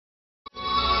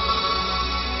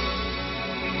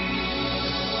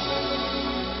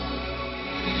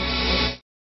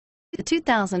The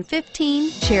 2015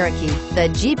 Cherokee. The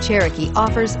Jeep Cherokee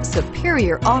offers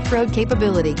superior off-road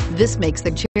capability. This makes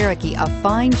the Cherokee a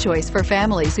fine choice for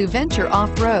families who venture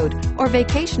off-road or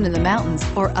vacation in the mountains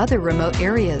or other remote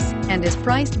areas, and is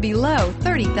priced below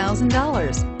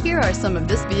 $30,000. Here are some of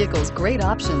this vehicle's great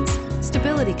options: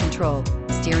 stability control,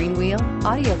 steering wheel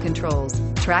audio controls,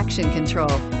 traction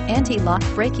control, anti-lock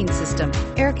braking system,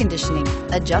 air conditioning,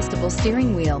 adjustable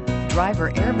steering wheel, driver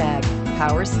airbag,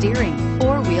 power steering,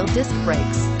 four-wheel disc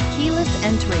brakes, keyless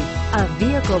entry. A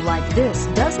vehicle like this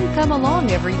doesn't come along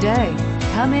every day.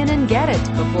 Come in and get it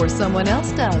before someone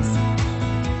else does.